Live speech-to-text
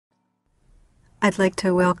I'd like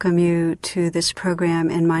to welcome you to this program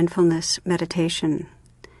in mindfulness meditation.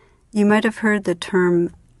 You might have heard the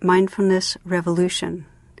term mindfulness revolution.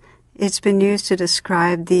 It's been used to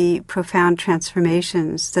describe the profound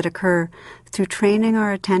transformations that occur through training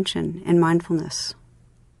our attention in mindfulness.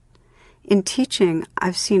 In teaching,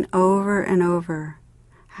 I've seen over and over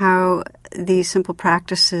how these simple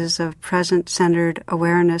practices of present-centered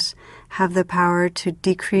awareness have the power to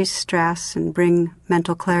decrease stress and bring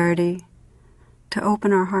mental clarity, to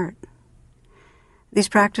open our heart. These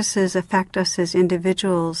practices affect us as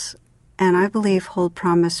individuals and I believe hold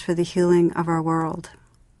promise for the healing of our world.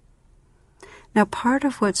 Now, part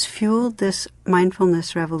of what's fueled this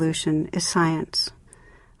mindfulness revolution is science.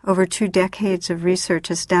 Over 2 decades of research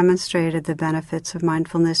has demonstrated the benefits of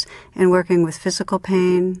mindfulness in working with physical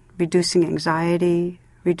pain, reducing anxiety,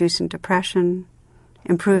 reducing depression,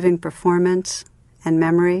 improving performance and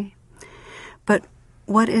memory. But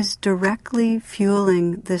what is directly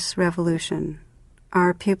fueling this revolution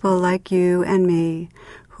are people like you and me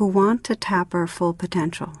who want to tap our full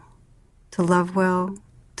potential, to love well,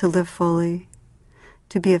 to live fully,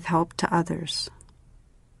 to be of help to others.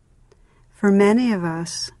 For many of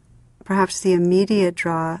us, perhaps the immediate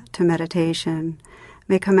draw to meditation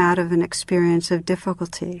may come out of an experience of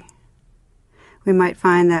difficulty. We might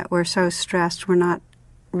find that we're so stressed we're not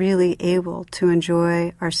really able to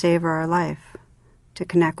enjoy or savor our life, to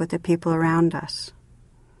connect with the people around us.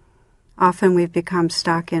 Often we've become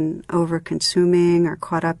stuck in over-consuming or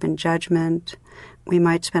caught up in judgment. We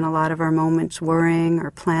might spend a lot of our moments worrying or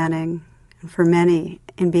planning, and for many,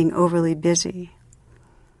 in being overly busy.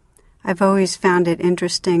 I've always found it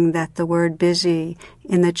interesting that the word busy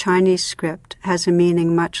in the Chinese script has a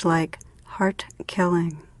meaning much like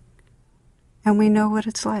heart-killing. And we know what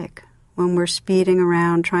it's like. When we're speeding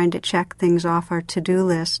around trying to check things off our to-do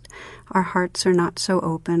list, our hearts are not so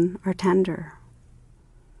open or tender.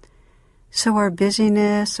 So our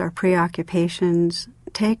busyness, our preoccupations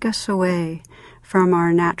take us away from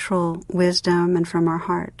our natural wisdom and from our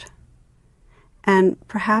heart. And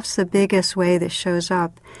perhaps the biggest way this shows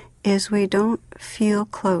up is we don't feel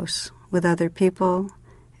close with other people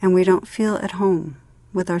and we don't feel at home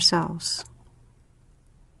with ourselves.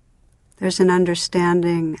 There's an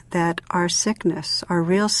understanding that our sickness, our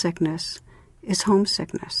real sickness, is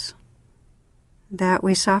homesickness. That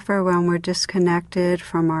we suffer when we're disconnected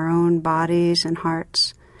from our own bodies and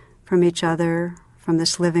hearts, from each other, from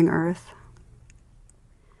this living earth.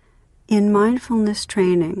 In mindfulness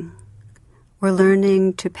training, we're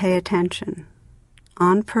learning to pay attention,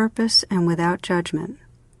 on purpose and without judgment,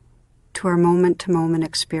 to our moment-to-moment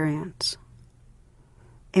experience.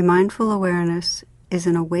 A mindful awareness is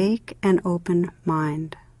an awake and open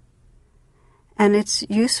mind. And it's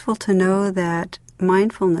useful to know that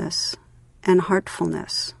mindfulness and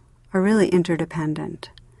heartfulness are really interdependent.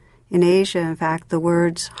 In Asia, in fact, the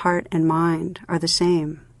words heart and mind are the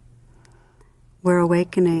same. We're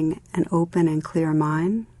awakening an open and clear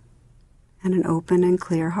mind and an open and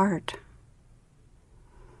clear heart.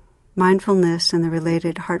 Mindfulness and the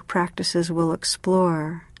related heart practices we'll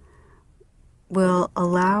explore will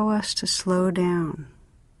allow us to slow down,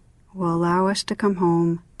 will allow us to come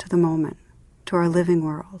home to the moment, to our living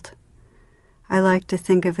world. I like to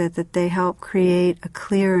think of it that they help create a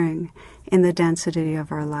clearing in the density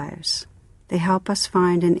of our lives. They help us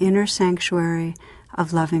find an inner sanctuary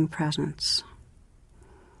of loving presence.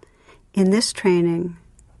 In this training,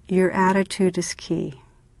 your attitude is key.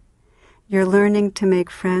 You're learning to make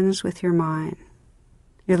friends with your mind.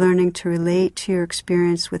 You're learning to relate to your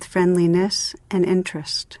experience with friendliness and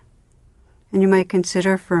interest. And you might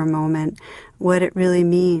consider for a moment what it really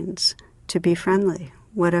means to be friendly,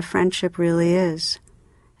 what a friendship really is.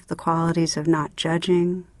 The qualities of not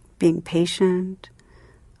judging, being patient,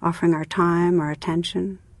 offering our time, our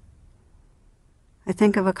attention. I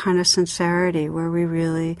think of a kind of sincerity where we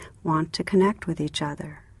really want to connect with each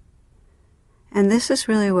other. And this is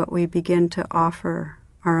really what we begin to offer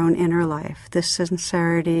our own inner life, this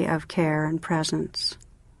sincerity of care and presence.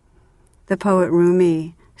 The poet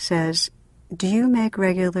Rumi says, "Do you make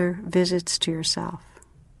regular visits to yourself?"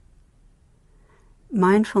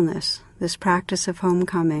 Mindfulness, this practice of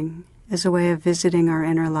homecoming, is a way of visiting our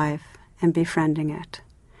inner life and befriending it.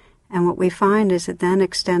 And what we find is it then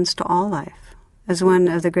extends to all life. As one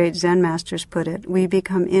of the great Zen masters put it, we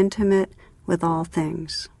become intimate with all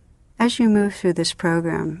things. As you move through this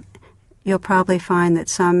program, you'll probably find that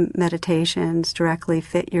some meditations directly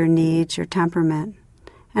fit your needs, your temperament,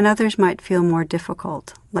 and others might feel more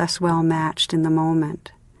difficult, less well matched in the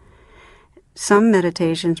moment. Some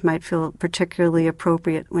meditations might feel particularly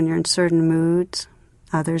appropriate when you're in certain moods,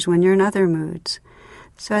 others when you're in other moods.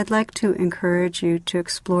 So I'd like to encourage you to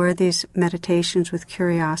explore these meditations with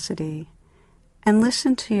curiosity and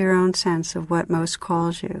listen to your own sense of what most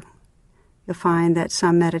calls you. You'll find that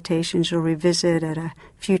some meditations you'll revisit at a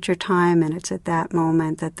future time, and it's at that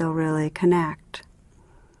moment that they'll really connect.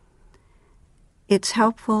 It's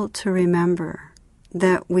helpful to remember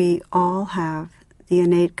that we all have the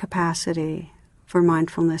innate capacity for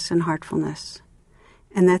mindfulness and heartfulness,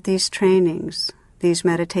 and that these trainings, these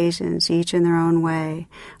meditations, each in their own way,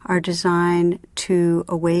 are designed to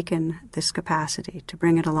awaken this capacity, to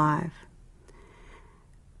bring it alive.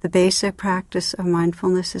 The basic practice of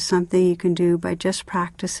mindfulness is something you can do by just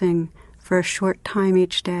practicing for a short time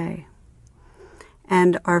each day.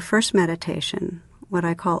 And our first meditation, what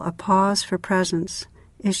I call a pause for presence,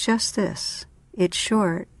 is just this. It's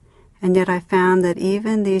short, and yet I found that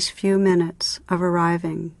even these few minutes of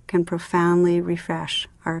arriving can profoundly refresh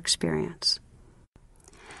our experience.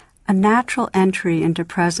 A natural entry into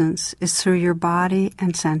presence is through your body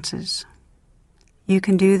and senses. You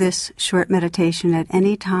can do this short meditation at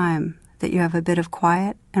any time that you have a bit of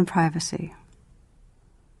quiet and privacy.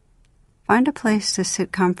 Find a place to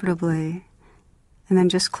sit comfortably and then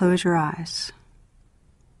just close your eyes.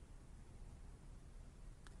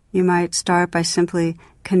 You might start by simply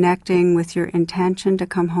connecting with your intention to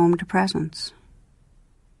come home to presence.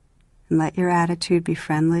 And let your attitude be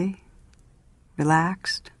friendly,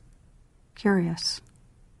 relaxed, curious.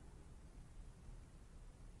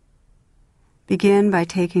 Begin by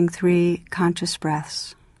taking 3 conscious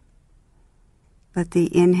breaths. Let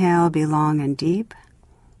the inhale be long and deep,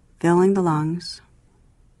 filling the lungs.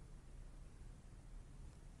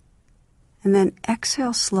 And then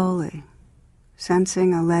exhale slowly,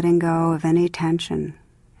 sensing a letting go of any tension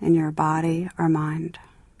in your body or mind.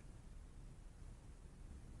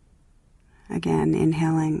 Again,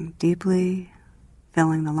 inhaling deeply,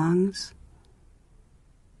 filling the lungs.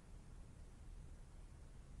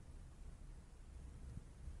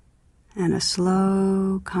 And a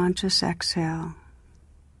slow, conscious exhale,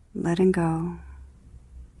 letting go,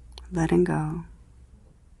 letting go.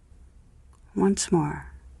 Once more.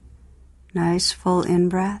 Nice full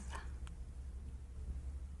in-breath.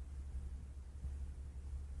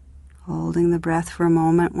 Holding the breath for a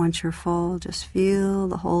moment. Once you're full, just feel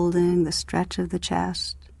the holding, the stretch of the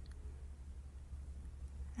chest.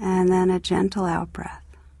 And then a gentle out-breath.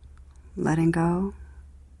 Letting go,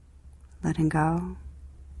 letting go.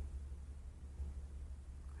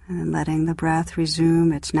 And then letting the breath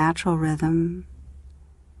resume its natural rhythm.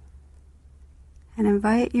 And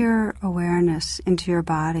invite your awareness into your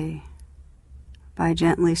body by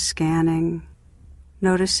gently scanning,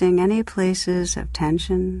 noticing any places of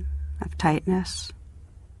tension, of tightness.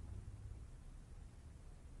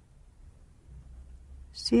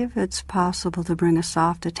 See if it's possible to bring a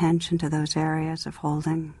soft attention to those areas of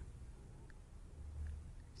holding.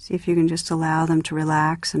 See if you can just allow them to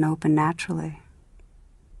relax and open naturally.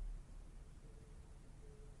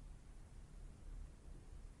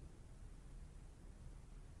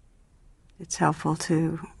 It's helpful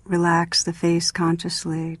to relax the face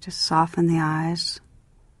consciously, just soften the eyes.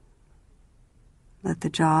 Let the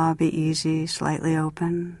jaw be easy, slightly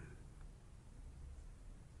open.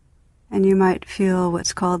 And you might feel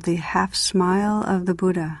what's called the half smile of the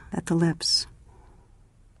Buddha at the lips.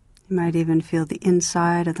 You might even feel the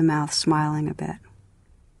inside of the mouth smiling a bit.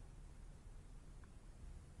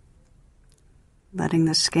 Letting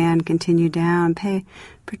the scan continue down, pay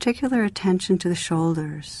particular attention to the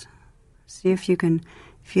shoulders. See if you can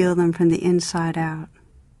feel them from the inside out.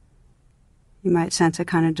 You might sense a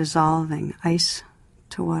kind of dissolving, ice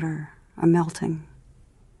to water, a melting.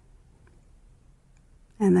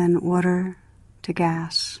 And then water to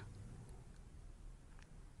gas.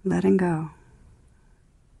 Letting go.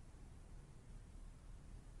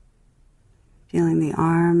 Feeling the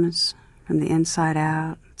arms from the inside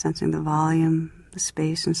out, sensing the volume, the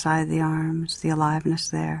space inside the arms, the aliveness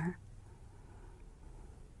there.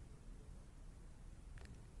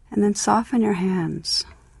 And then soften your hands,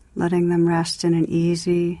 letting them rest in an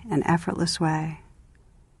easy and effortless way.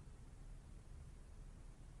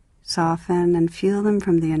 Soften and feel them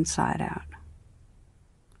from the inside out.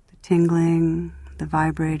 The tingling, the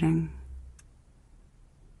vibrating.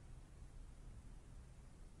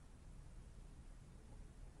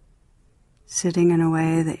 Sitting in a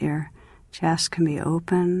way that your chest can be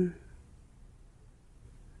open,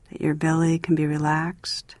 that your belly can be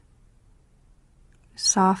relaxed.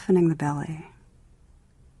 Softening the belly,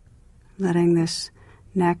 letting this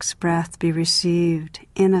next breath be received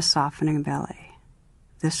in a softening belly.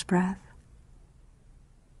 This breath,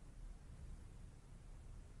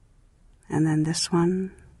 and then this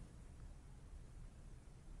one,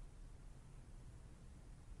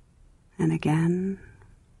 and again.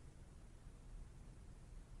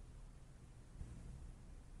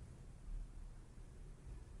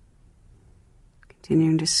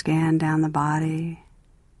 Continuing to scan down the body,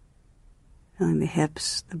 feeling the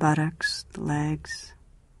hips, the buttocks, the legs.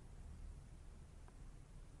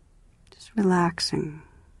 Just relaxing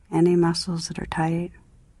any muscles that are tight.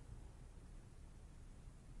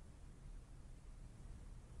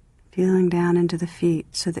 Feeling down into the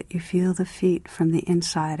feet so that you feel the feet from the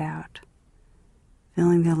inside out.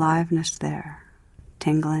 Feeling the aliveness there,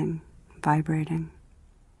 tingling, vibrating.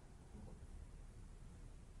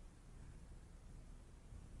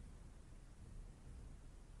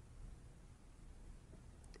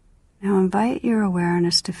 Now invite your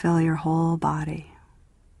awareness to fill your whole body.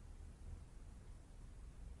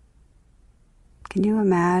 Can you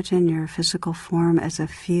imagine your physical form as a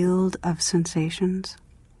field of sensations?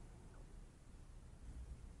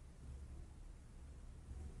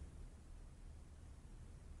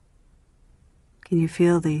 Can you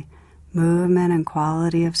feel the movement and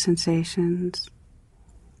quality of sensations?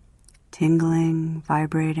 Tingling,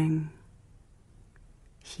 vibrating,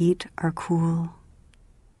 heat or cool,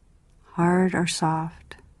 hard or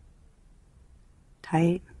soft,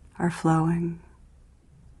 tight or flowing.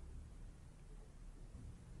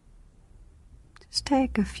 Just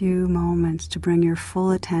take a few moments to bring your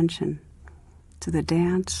full attention to the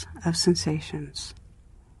dance of sensations.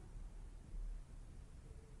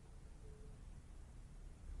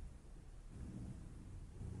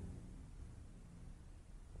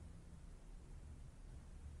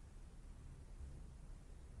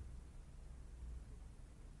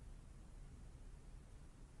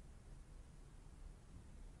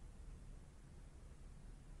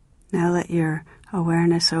 Now let your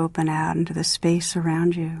awareness open out into the space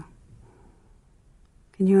around you.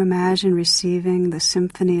 Can you imagine receiving the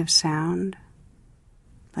symphony of sound,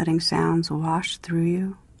 letting sounds wash through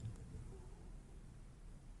you?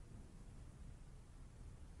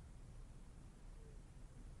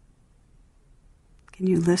 Can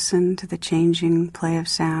you listen to the changing play of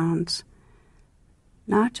sounds,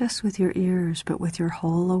 not just with your ears, but with your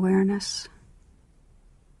whole awareness?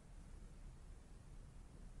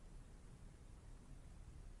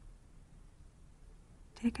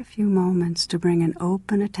 Take a few moments to bring an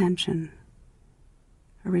open attention,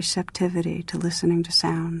 a receptivity to listening to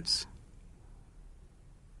sounds.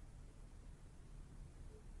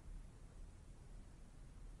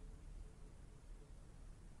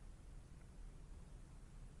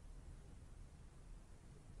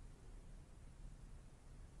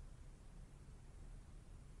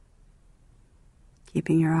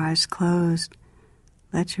 Keeping your eyes closed,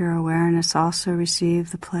 let your awareness also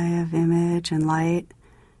receive the play of image and light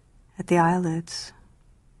at the eyelids.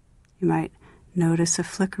 You might notice a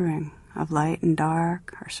flickering of light and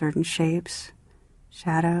dark, or certain shapes,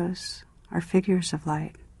 shadows, or figures of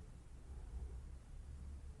light.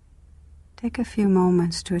 Take a few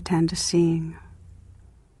moments to attend to seeing.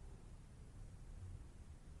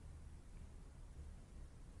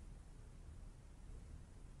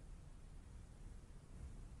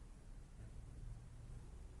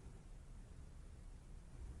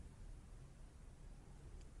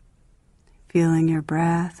 Feeling your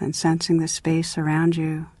breath and sensing the space around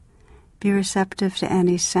you, be receptive to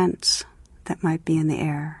any sense that might be in the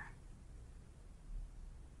air.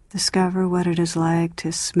 Discover what it is like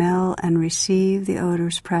to smell and receive the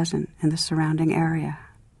odors present in the surrounding area.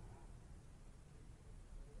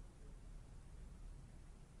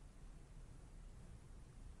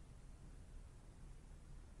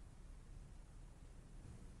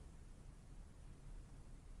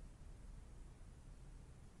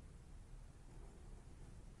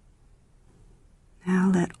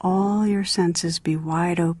 Now let all your senses be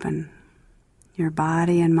wide open, your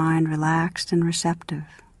body and mind relaxed and receptive.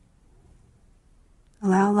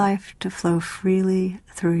 Allow life to flow freely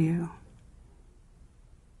through you.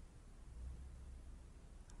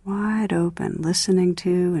 Wide open, listening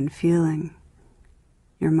to and feeling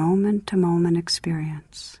your moment-to-moment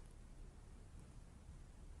experience.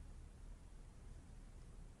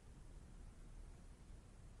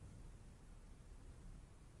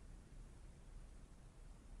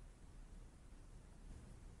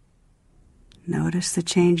 Notice the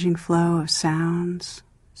changing flow of sounds,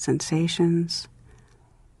 sensations,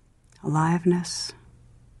 aliveness,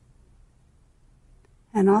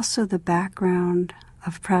 and also the background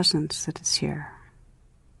of presence that is here.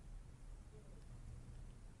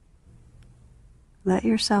 Let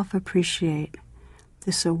yourself appreciate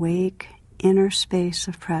this awake inner space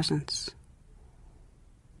of presence.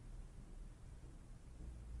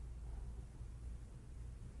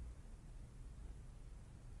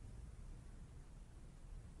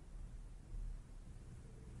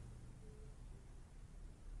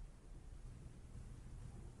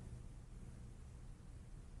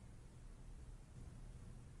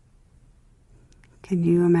 Can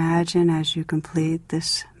you imagine as you complete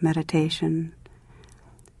this meditation,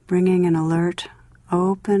 bringing an alert,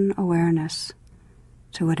 open awareness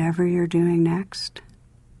to whatever you're doing next?